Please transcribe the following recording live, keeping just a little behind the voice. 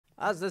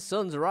As the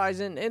sun's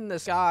rising in the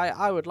sky,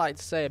 I would like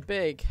to say a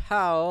big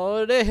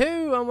howdy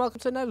hoo and welcome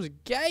to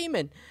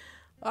NEVZGAMING.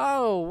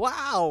 Oh,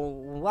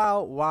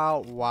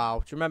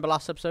 wow. Do you remember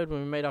last episode when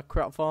we made our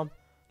crop farm?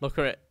 Look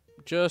at it.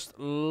 Just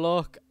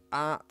look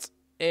at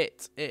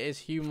it. It is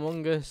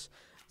humongous.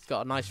 It's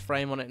got a nice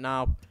frame on it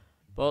now.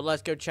 But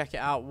let's go check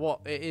it out, what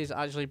it is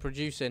actually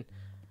producing.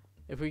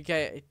 If we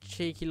get a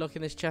cheeky look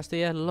in this chest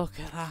here, look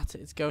at that.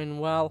 It's going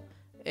well.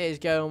 It is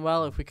going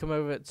well. If we come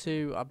over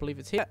to, I believe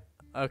it's here.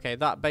 Okay,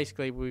 that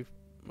basically we're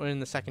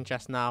in the second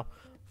chest now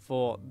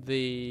for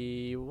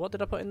the, what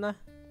did I put in there?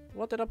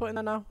 What did I put in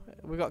there now?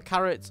 We got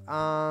carrots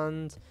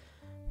and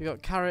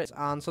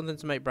something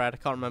to make bread. I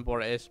can't remember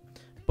what it is,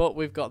 but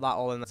we've got that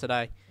all in there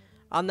today.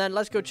 And then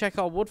let's go check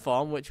our wood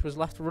farm, which was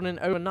left running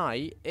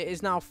overnight. It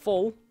is now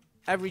full.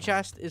 Every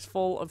chest is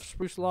full of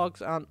spruce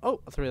logs and I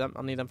threw them.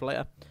 I'll need them for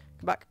later.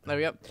 Come back. There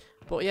we go.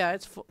 But yeah,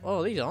 it's full.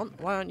 Oh, these aren't.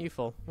 Why aren't you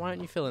full? Why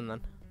aren't you filling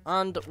then?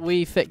 And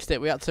we fixed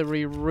it. We had to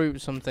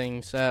reroute some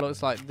things.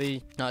 Looks like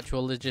the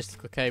actual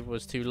logistical cable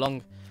was too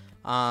long.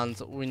 And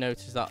we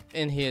noticed that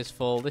in here is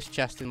full. This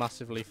chest is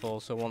massively full.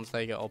 So once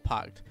they get all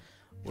packed,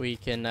 we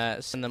can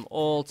send them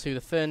all to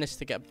the furnace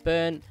to get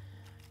burnt.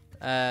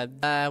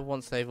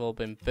 Once they've all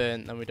been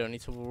burnt, then we don't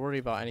need to worry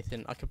about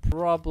anything. I could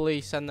probably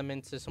send them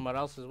into somewhere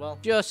else as well.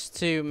 Just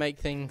to make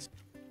things,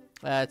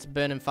 to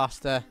burn them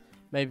faster.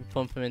 Maybe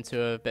pump them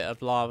into a bit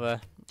of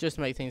lava. Just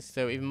to make things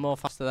go even more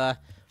faster there.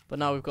 But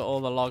now we've got all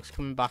the logs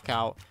coming back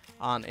out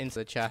and into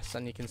the chest.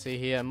 And you can see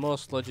here, more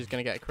sludge is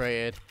going to get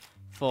created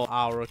for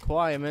our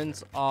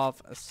requirements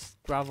of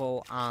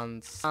gravel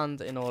and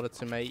sand in order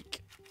to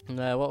make...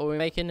 what are we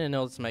making? In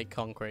order to make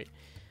concrete.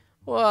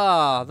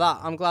 Wow,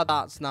 I'm glad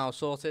that's now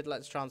sorted.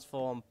 Let's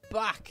transform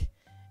back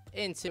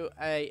into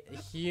a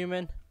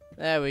human.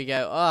 There we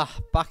go.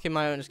 Back in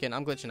my own skin.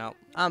 I'm glitching out.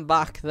 I'm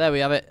back. There we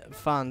have it.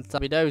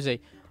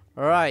 Fantastic.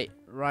 Right.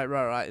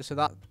 So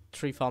that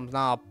tree farm's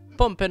now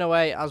pumping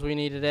away as we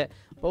needed it,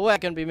 but we're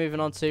going to be moving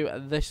on to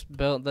this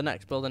build, the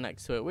next building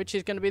next to it, which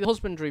is going to be the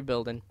husbandry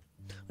building.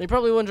 You're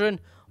probably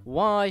wondering,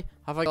 why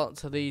have I got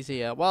to these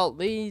here? Well,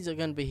 these are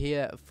going to be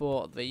here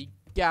for the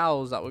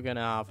cows that we're going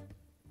to have.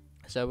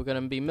 So we're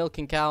going to be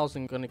milking cows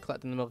and going to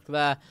collect the milk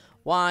there.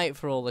 Why?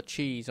 For all the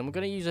cheese. And we're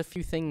going to use a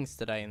few things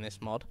today in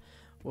this mod.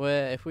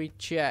 Where if we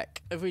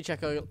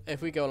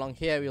go along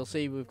here, you'll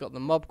see we've got the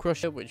mob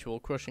crusher, which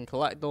will crush and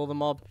collect all the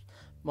mob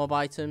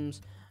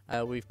items.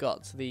 We've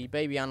got the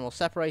baby animal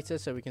separator,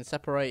 so we can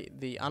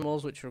separate the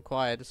animals, which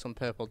required some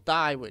purple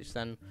dye, which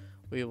then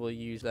we will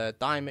use the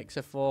dye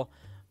mixer for.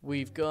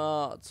 We've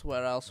got,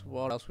 what else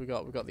we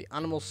got? We've got the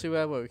animal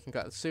sewer, where we can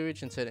collect the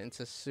sewage and turn it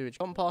into sewage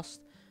compost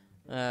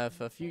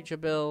for future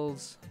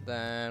builds.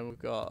 Then we've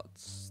got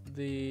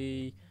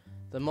the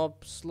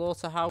mob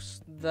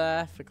slaughterhouse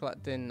there for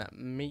collecting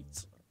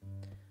meat.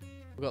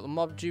 We've got the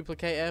mob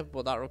duplicator,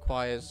 but that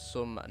requires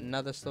some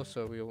nether stuff,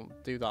 so we will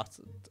do that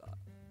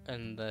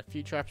in the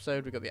future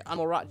episode. We've got the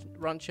animal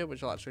rancher,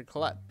 which will actually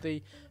collect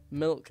the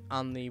milk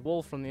and the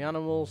wool from the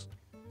animals.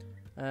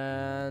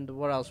 And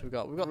what else we've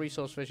got? We've got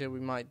resource fisher.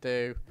 We might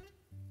do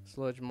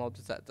sludge mob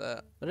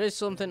detector. There is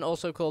something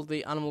also called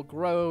the animal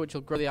grower, which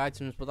will grow the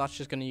items, but that's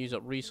just going to use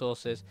up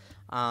resources,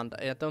 and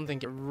I don't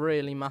think it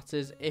really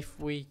matters if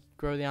we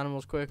grow the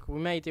animals quick. We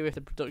may do if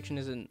the production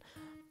isn't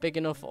big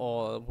enough,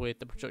 or with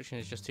the production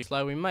is just too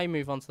slow. We may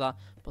move on to that,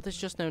 but there's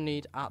just no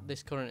need at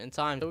this current in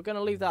time, so we're going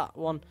to leave that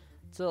one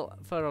till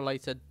for a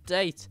later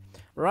date.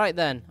 Right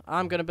then,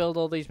 I'm going to build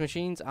all these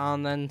machines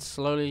and then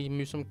slowly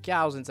move some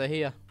cows into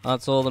here.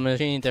 That's all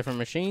the different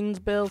machines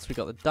built. We've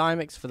got the dye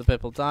mix for the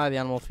purple dye, the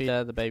animal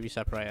feeder, the baby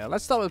separator.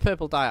 Let's start with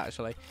purple dye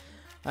actually.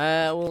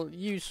 We'll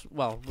use,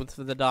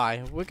 for the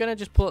dye, we're going to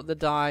just put the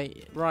dye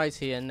right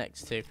here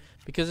next to,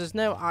 because there's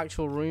no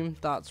actual room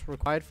that's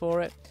required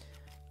for it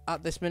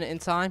at this minute in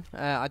time.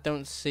 I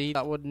don't see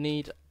that would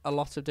need a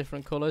lot of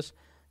different colours.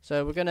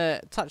 So we're going to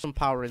attach some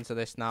power into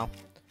this now.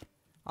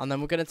 And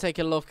then we're going to take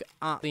a look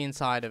at the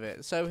inside of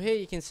it. So here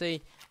you can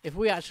see, if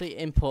we actually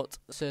input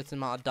a certain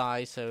amount of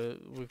dye, so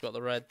we've got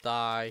the red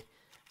dye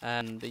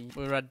and the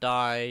red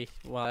dye.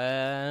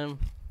 Well,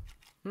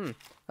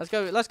 let's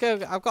go.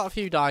 I've got a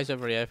few dyes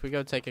over here. If we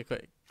go take a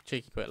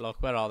cheeky quick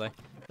look, where are they?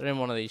 They're in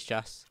one of these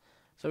chests.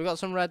 So we've got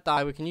some red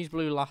dye. We can use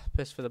blue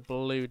lapis for the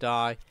blue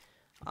dye.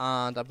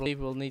 And I believe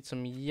we'll need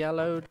some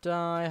yellow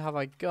dye. Have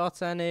I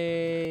got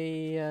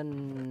any?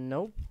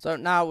 Nope. So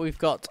now we've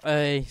got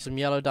some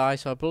yellow dye.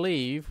 So I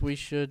believe we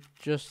should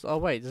just... Oh,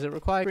 wait. Does it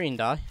require green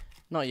dye?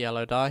 Not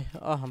yellow dye.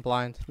 Oh, I'm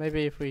blind.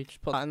 Maybe if we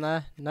just put that in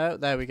there. No,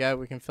 there we go.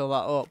 We can fill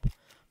that up.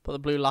 Put the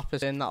blue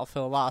lapis in. That'll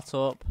fill that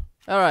up.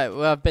 Alright,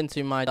 well, I've been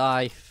to my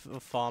dye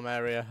farm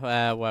area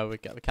where we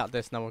get the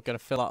cactus. Now we're going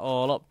to fill that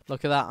all up.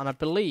 Look at that. And I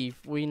believe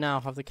we now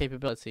have the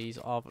capabilities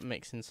of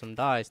mixing some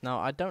dyes. Now,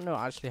 I don't know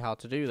actually how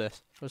to do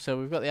this. So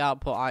we've got the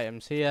output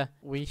items here.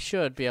 We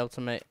should be able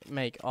to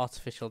make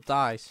artificial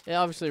dyes. It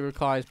obviously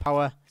requires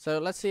power. So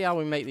let's see how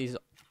we make these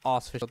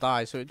artificial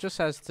dye. So it just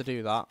says to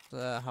do that.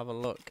 Have a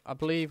look. I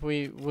believe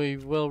we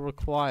will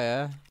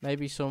require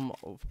maybe some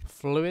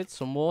fluid,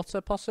 some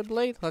water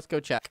possibly. Let's go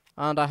check.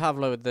 And I have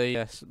lowered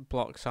the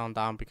block sound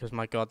down because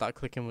my god, that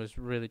clicking was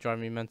really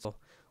driving me mental.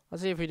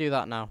 Let's see if we do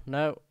that now.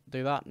 No,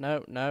 do that.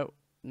 No, no,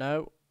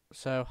 no.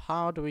 So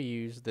how do we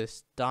use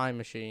this dye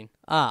machine?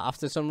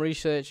 After some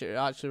research, it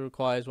actually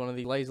requires one of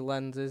the laser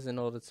lenses in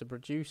order to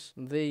produce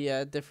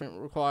the different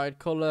required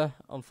colour.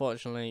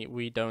 Unfortunately,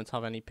 we don't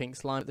have any pink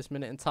slime at this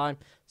minute in time,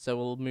 so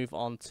we'll move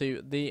on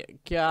to the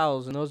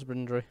cows and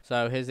husbandry.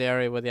 So here's the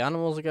area where the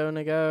animals are going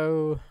to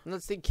go. And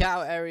that's the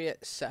cow area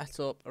set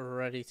up,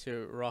 ready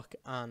to rock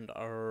and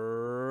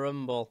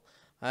rumble.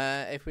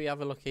 If we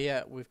have a look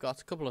here, we've got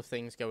a couple of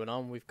things going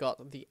on. We've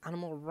got the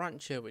animal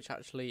rancher, which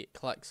actually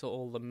collects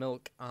all the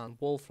milk and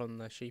wool from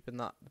the sheep and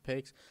the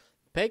pigs.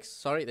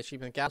 The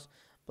sheep and the cows.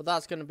 But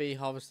that's going to be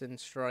harvesting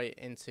straight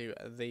into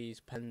these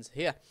pens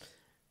here.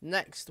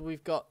 Next,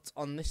 we've got,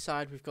 on this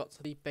side, we've got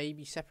the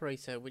baby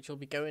separator, which will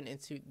be going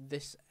into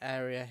this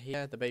area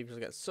here. The babies will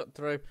get sucked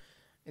through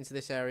into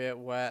this area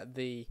where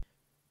the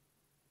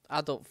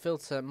adult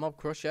filter mob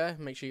crusher,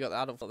 make sure you got the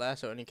adult filter there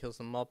so it only kills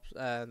the mobs.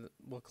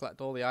 We'll collect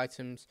all the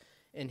items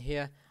in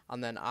here,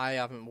 and then I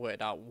haven't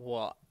worked out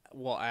what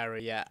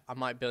area yet. I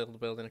might build a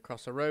building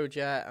across the road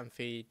yet and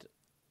feed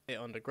it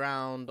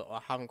underground, or I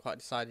haven't quite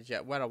decided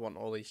yet where I want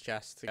all these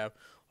chests to go,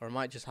 or I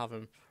might just have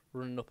them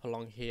running up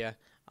along here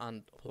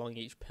and along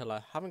each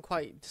pillar. Haven't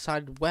quite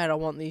decided where I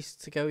want these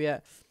to go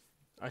yet.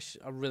 I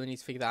really need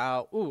to figure that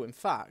out. Oh, in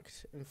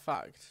fact,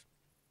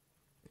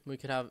 we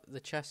could have the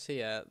chests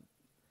here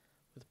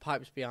with the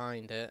pipes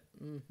behind it.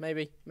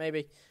 Maybe.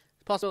 There's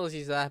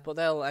possibilities there, but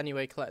they'll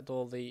anyway collect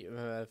all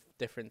the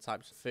different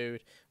types of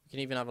food. We can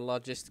even have a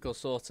logistical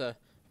sorter,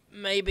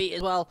 maybe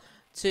as well,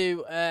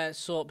 to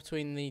sort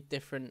between the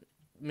different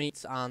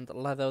meats and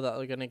leather that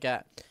they're going to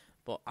get.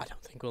 But I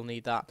don't think we'll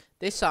need that.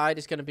 This side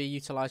is going to be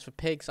utilised for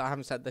pigs. I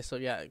haven't set this up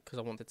yet because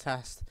I want to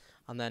test.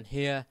 And then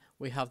here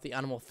we have the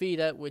animal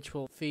feeder, which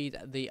will feed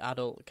the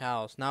adult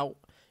cows. Now,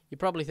 you're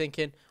probably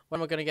thinking, when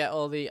am I going to get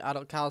all the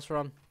adult cows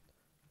from?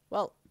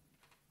 Well,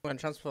 I'm going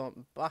to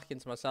transform back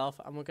into myself,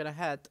 and we're going to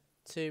head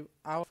to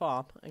our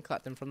farm and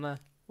collect them from there.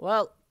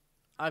 Well,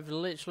 I've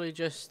literally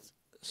just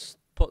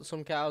put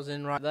some cows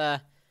in right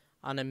there,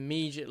 and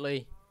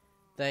immediately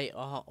they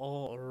are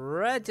all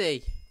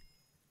ready.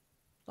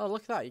 Oh,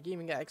 look at that. You can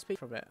even get XP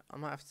from it. I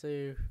might have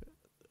to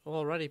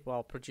already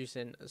while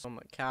producing some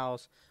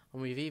cows,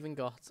 and we've even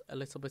got a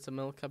little bit of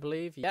milk, I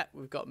believe. Yeah,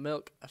 we've got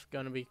milk. I'm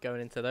going to be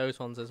going into those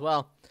ones as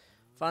well.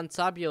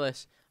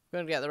 Fantabulous. We're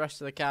going to get the rest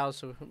of the cows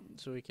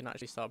so we can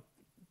actually start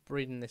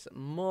breeding this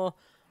more,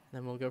 and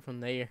then we'll go from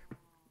there.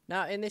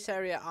 Now in this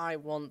area I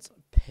want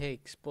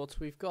pigs, but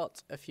we've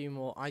got a few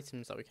more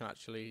items that we can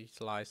actually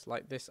utilize,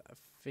 like this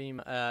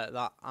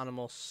that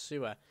animal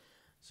sewer.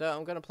 So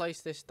I'm going to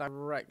place this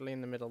directly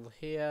in the middle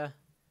here,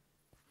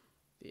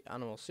 the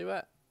animal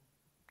sewer,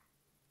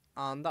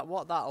 and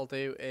what that'll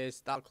do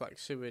is that'll collect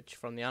sewage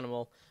from the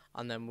animal,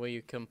 and then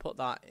we can put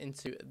that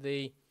into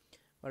the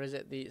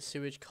the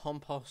sewage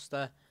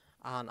composter,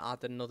 and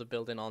add another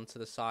building onto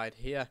the side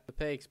here for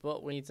pigs.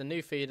 But we need a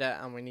new feeder,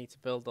 and we need to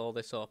build all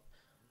this up.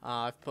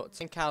 I've put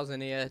 10 cows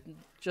in here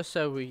just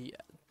so we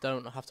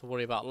don't have to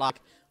worry about lag,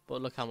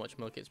 but look how much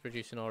milk it's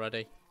producing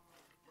already.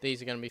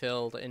 These are going to be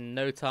filled in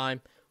no time,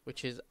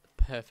 which is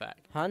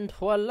perfect. And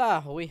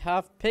voila, we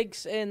have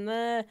pigs in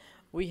there,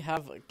 we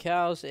have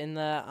cows in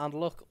there, and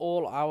look,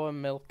 all our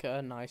milk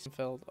are nice and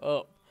filled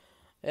up.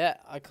 Yeah,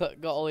 I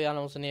got all the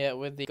animals in here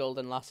with the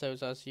golden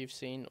lassos, as you've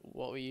seen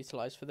what we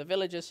utilise for the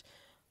villagers.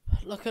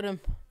 Look at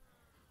them.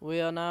 We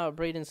are now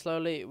breeding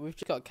slowly. We've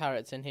just got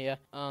carrots in here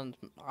and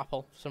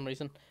apple for some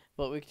reason,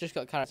 but we've just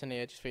got carrots in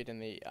here just feeding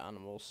the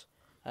animals.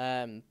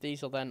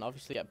 These will then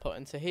obviously get put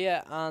into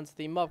here, and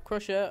the mob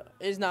crusher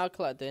is now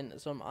collecting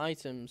some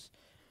items.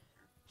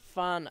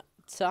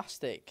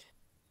 Fantastic.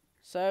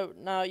 So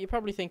now you're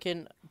probably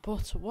thinking,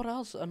 but what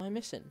else am I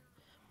missing?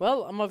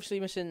 Well, I'm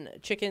obviously missing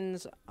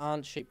chickens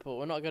and sheep, but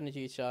we're not going to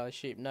utilise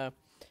sheep, no.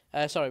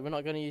 Sorry, we're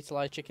not going to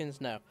utilise chickens,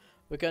 no.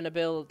 We're going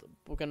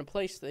to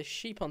place the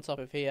sheep on top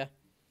of here,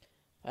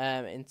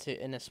 in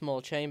a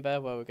small chamber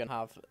where we're going to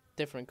have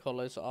different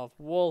colours of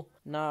wool.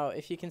 Now,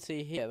 if you can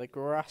see here, the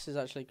grass is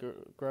actually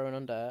growing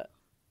under.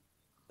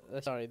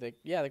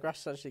 The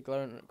grass is actually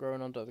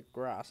growing under the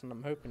grass, and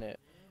I'm hoping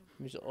it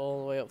moves all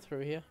the way up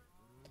through here.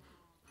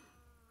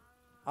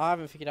 I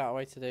haven't figured out a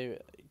way to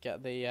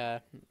get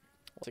the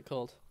what's it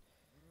called,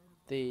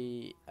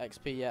 the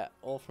XP yet,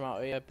 all from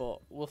out here, but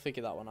we'll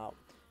figure that one out.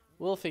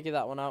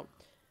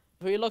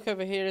 If we look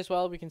over here as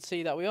well, we can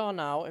see that we are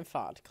now, in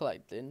fact,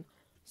 collecting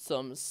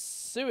some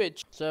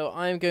sewage. So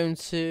I'm going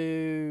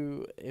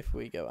to, if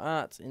we go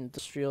at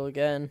industrial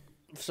again,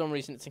 for some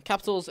reason it's in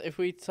capitals. If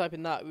we type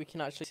in that, we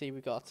can actually see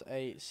we've got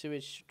a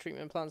sewage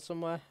treatment plant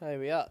somewhere. There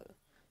we are.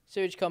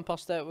 Sewage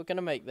composter. We're going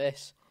to make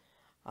this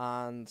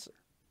and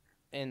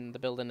in the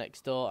building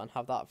next door and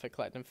have that for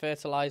collecting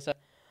fertilizer,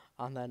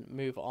 and then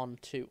move on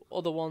to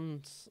other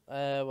ones.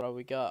 What have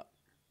we got?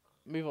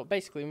 Move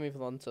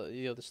on to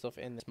the other stuff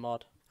in this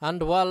mod. And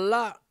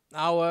voila,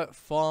 our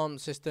farm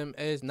system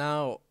is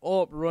now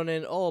up,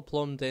 running, all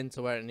plumbed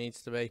into where it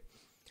needs to be.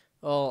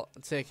 All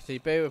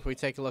tickety-boo. If we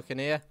take a look in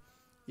here,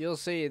 you'll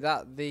see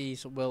that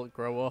these will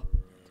grow up.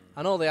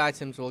 And all the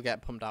items will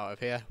get pumped out of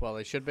here. Well,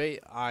 they should be.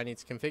 I need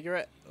to configure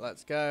it.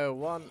 Let's go.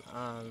 1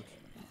 and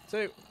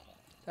 2.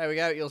 There we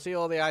go. You'll see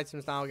all the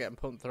items now getting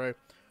pumped through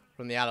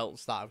from the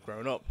adults that have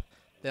grown up.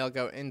 They'll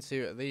go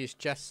into these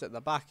chests at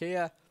the back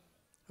here.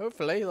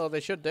 Hopefully, though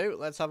they should do.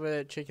 Let's have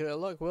a cheeky little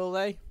look. Will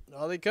they?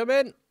 Are they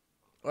coming?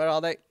 Where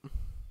are they?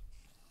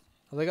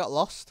 Have they got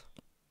lost?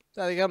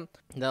 There they come.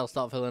 They'll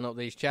start filling up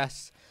these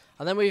chests.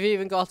 And then we've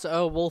even got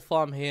a wool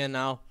farm here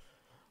now,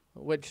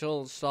 which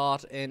will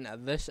start in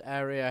this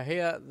area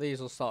here. These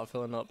will start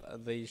filling up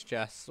these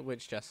chests.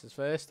 Which chest is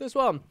first? This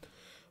one.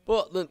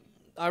 But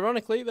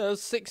ironically,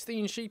 there's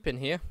 16 sheep in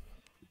here,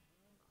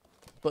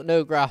 but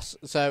no grass.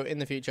 So in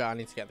the future, I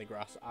need to get the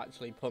grass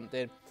actually pumped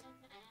in.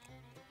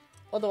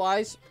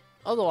 Otherwise,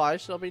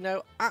 there'll be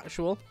no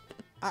actual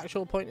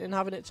point in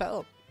having it set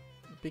up,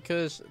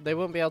 because they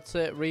won't be able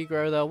to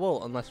regrow their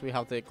wool unless we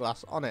have the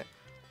glass on it.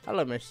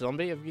 Hello, Mr.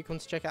 Zombie. Have you come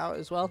to check it out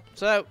as well?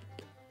 So,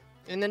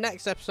 in the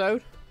next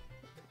episode,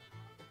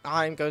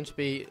 I'm going to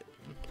be,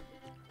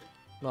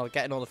 well,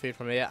 getting all the food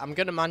from here. I'm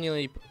going to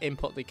manually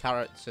input the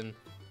carrots and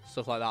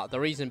stuff like that. The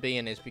reason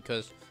being is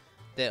because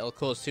it'll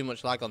cause too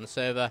much lag on the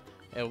server.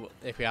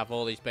 If we have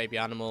all these baby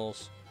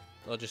animals,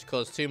 it'll just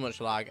cause too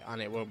much lag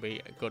and it won't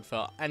be good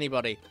for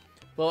anybody.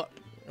 But,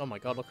 oh my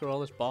god, look at all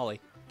this barley.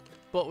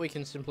 But we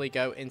can simply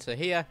go into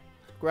here,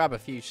 grab a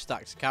few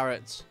stacks of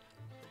carrots,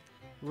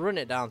 run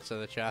it down to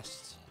the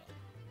chests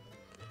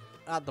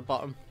at the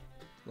bottom,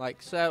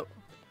 like so,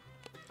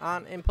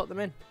 and input them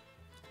in,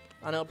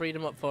 and it'll breed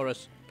them up for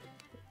us.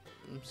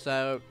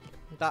 So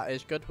that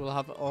is good. We'll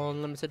have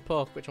unlimited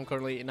pork, which I'm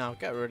currently eating now.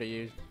 Get rid of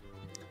you.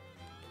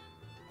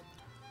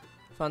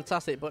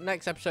 Fantastic. But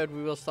next episode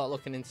we will start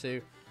looking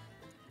into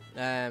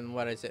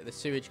what is it, the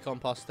sewage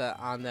composter,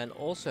 and then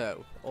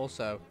also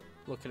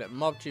looking at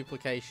mob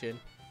duplication,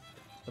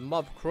 the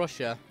mob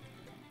crusher,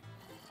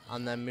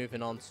 and then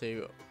moving on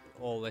to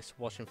all this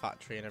washing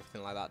factory and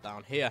everything like that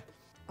down here.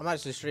 I'm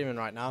actually streaming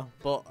right now,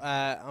 but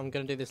I'm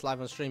going to do this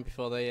live on stream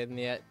before the end of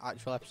the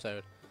actual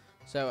episode.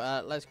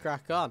 So let's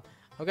crack on.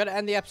 I'm going to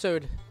end the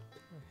episode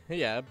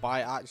here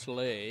by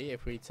actually,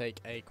 if we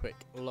take a quick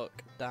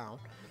look down,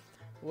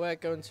 we're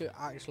going to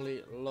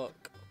actually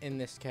look in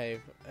this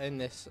cave, in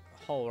this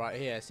hole right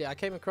here. See, I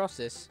came across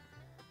this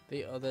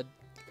the other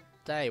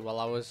day while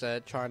I was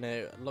trying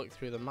to look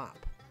through the map.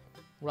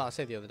 Well, I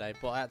say the other day,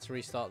 but I had to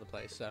restart the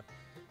place, so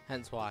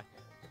hence why.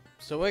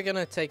 So we're going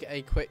to take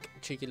a quick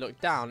cheeky look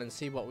down and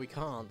see what we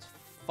can't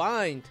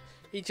find.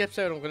 Each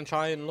episode I'm going to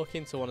try and look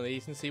into one of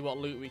these and see what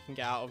loot we can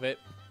get out of it.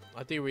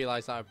 I do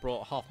realise that I've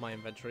brought half my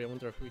inventory. I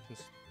wonder if we can,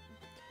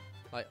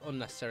 like,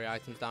 unnecessary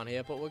items down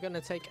here. But we're going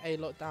to take a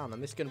look down,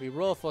 and this is going to be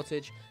raw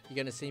footage. You're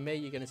going to see me,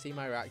 you're going to see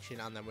my reaction,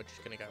 and then we're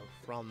just going to go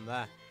from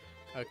there.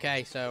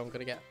 Okay, so I'm going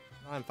to get...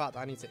 in fact,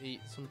 I need to eat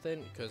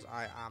something because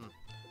I am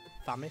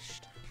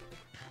famished.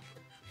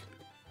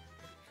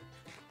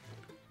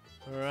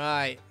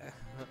 Right.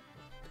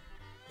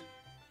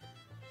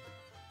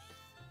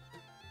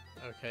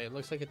 Okay, it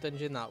looks like a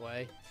dungeon that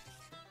way.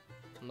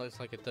 Looks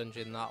like a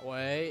dungeon that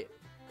way.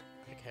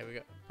 Okay, we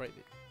got break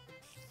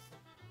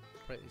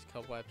these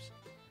cobwebs.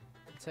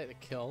 Take the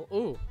kill.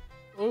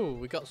 Ooh,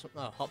 we got some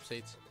hop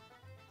seeds.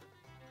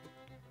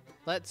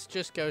 Let's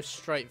just go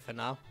straight for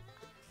now.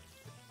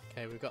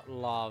 Okay, we've got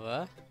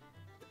lava.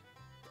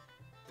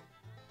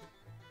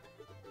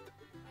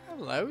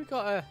 Hello, we've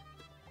got a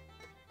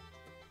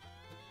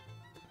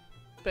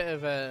bit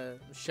of a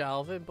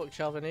shelving, book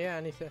shelving here.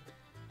 Anything?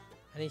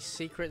 Any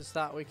secrets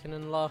that we can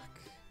unlock?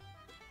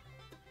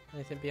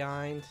 Anything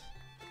behind?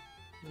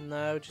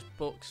 No, just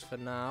books for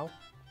now.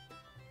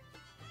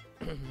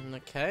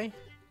 Okay.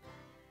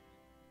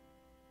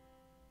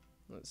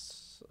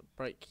 Let's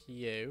break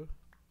you.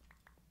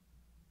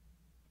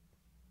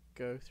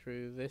 Go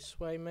through this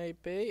way,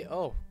 maybe.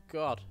 Oh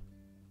God.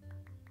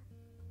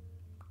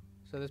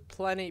 So there's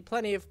plenty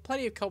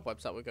of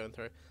cobwebs that we're going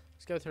through.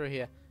 Let's go through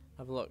here.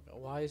 Have a look.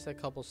 Why is there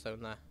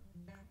cobblestone there?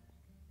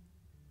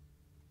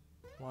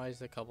 Why is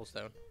there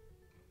cobblestone?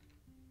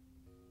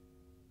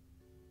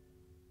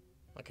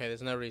 Okay,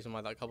 there's no reason why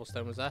that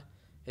cobblestone was there.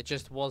 It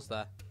just was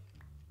there.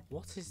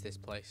 What is this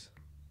place?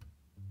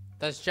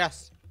 There's a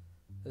chest.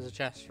 There's a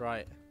chest,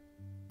 right.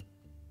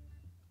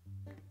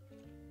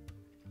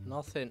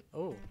 Nothing.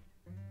 Oh.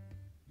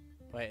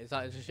 Wait, is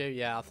that just you?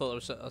 Yeah, I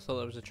thought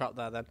there was a trap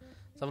there then.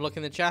 Let's have a look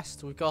in the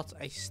chest. We've got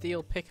a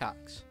steel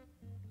pickaxe.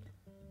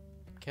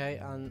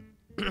 Okay, and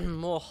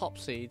more hop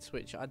seeds,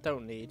 which I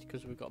don't need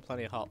because we've got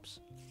plenty of hops.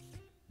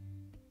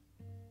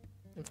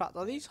 In fact,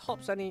 are these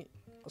hops any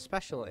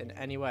special in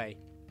any way?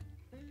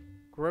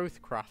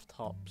 Growth craft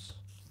hops.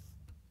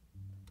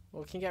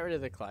 Well, we can get rid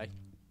of the clay.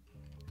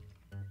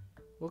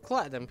 We'll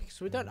collect them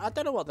because I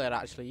don't know what they're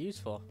actually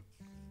used for.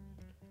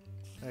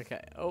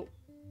 Okay. Oh.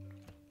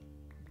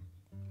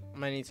 I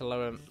may need to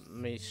lower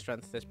my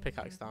strength of this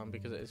pickaxe down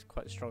because it is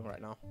quite strong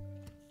right now.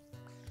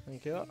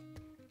 Thank you.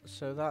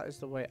 So that is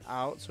the way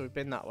out. So we've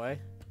been that way.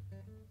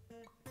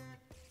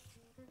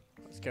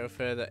 Let's go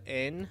further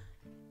in.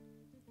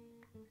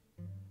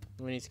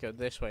 We need to go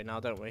this way now,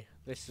 don't we?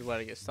 This is where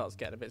it starts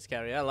getting a bit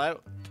scary.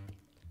 Hello.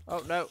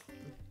 Oh, no.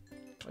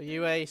 Are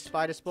you a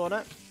spider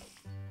spawner?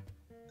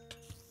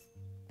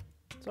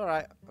 It's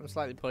alright. I'm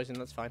slightly poisoned.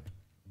 That's fine.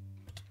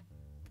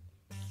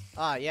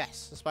 Ah,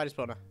 yes. A spider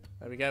spawner.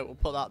 There we go. We'll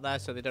put that there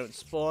so they don't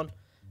spawn.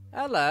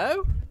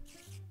 Hello.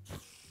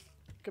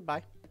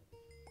 Goodbye.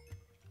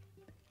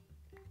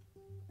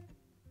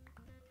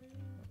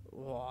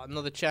 Whoa,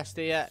 another chest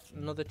here.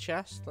 Another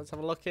chest. Let's have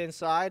a look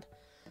inside.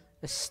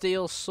 A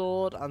steel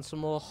sword and some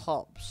more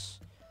hops.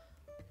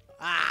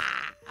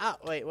 Ah! Oh,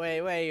 wait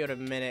a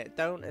minute.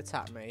 Don't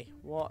attack me.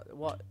 What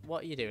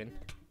are you doing?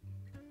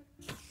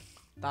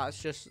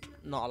 That's just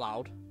not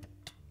allowed.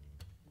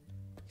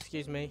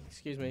 Excuse me.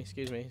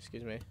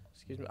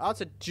 Oh,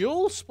 it's a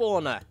jewel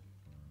spawner.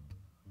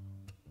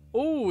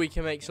 Oh, we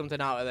can make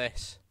something out of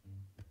this.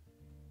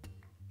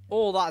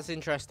 Oh, that's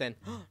interesting.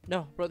 No,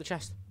 I broke the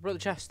chest.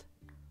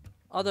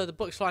 Oh, no, the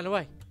book's flying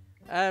away.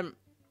 I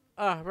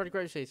brought the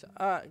grape seeds.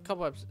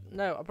 Cobwebs.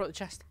 No, I brought the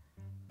chest.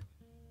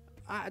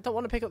 I don't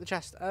want to pick up the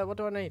chest. What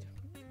do I need?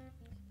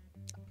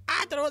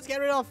 I don't know what to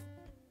get rid of.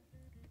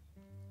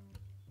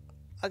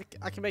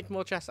 I can make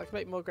more chests. I can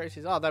make more grape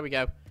seeds. Oh, there we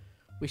go.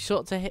 We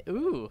sort to hit.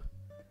 Ooh.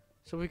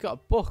 So we've got a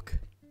book.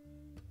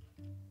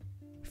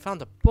 We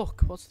found a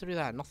book. What's through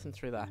there? Nothing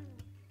through there.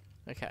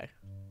 Okay.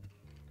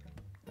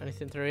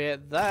 Anything through here?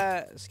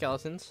 There.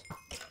 Skeletons.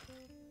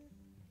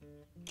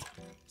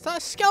 Is that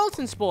a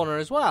skeleton spawner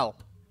as well?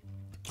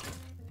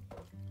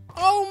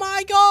 Oh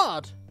my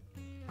god!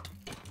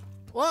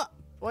 What?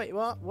 Wait,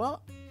 what?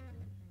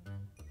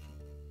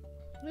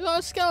 We got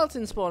a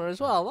skeleton spawner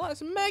as well. That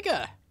is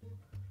mega.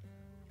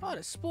 Oh,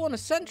 it's spawner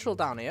central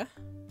down here.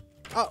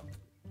 Oh.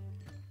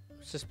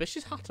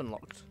 Suspicious hat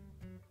unlocked.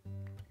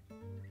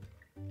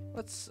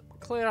 Let's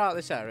clear out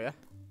this area.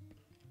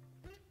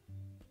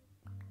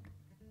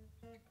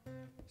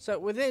 So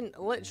within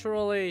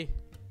literally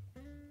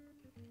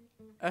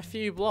a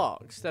few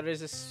blocks, there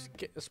is a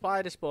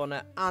spider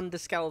spawner and a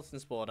skeleton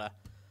spawner.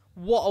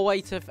 What a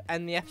way to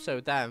end the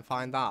episode there and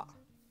find that.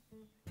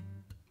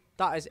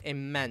 That is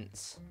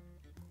immense.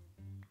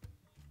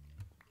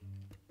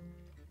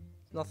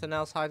 Nothing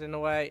else hiding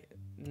away?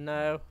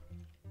 No.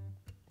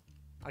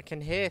 I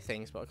can hear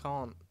things, but I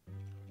can't.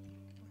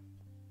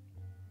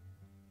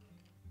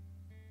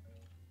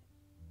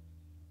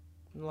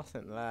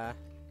 Nothing there.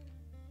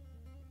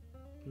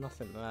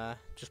 Nothing there.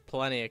 Just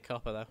plenty of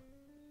copper, though.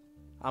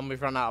 And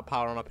we've run out of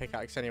power on our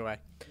pickaxe anyway.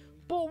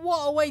 But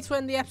what a way to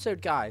end the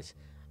episode, guys.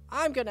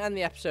 I'm going to end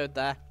the episode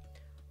there.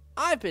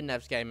 I've been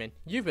NEVZGAMING.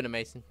 You've been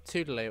amazing.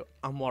 Toodaloo.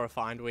 And what a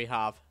find we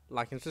have.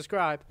 Like and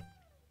subscribe.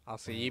 I'll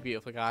see you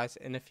beautiful guys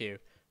in a few.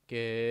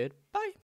 Goodbye.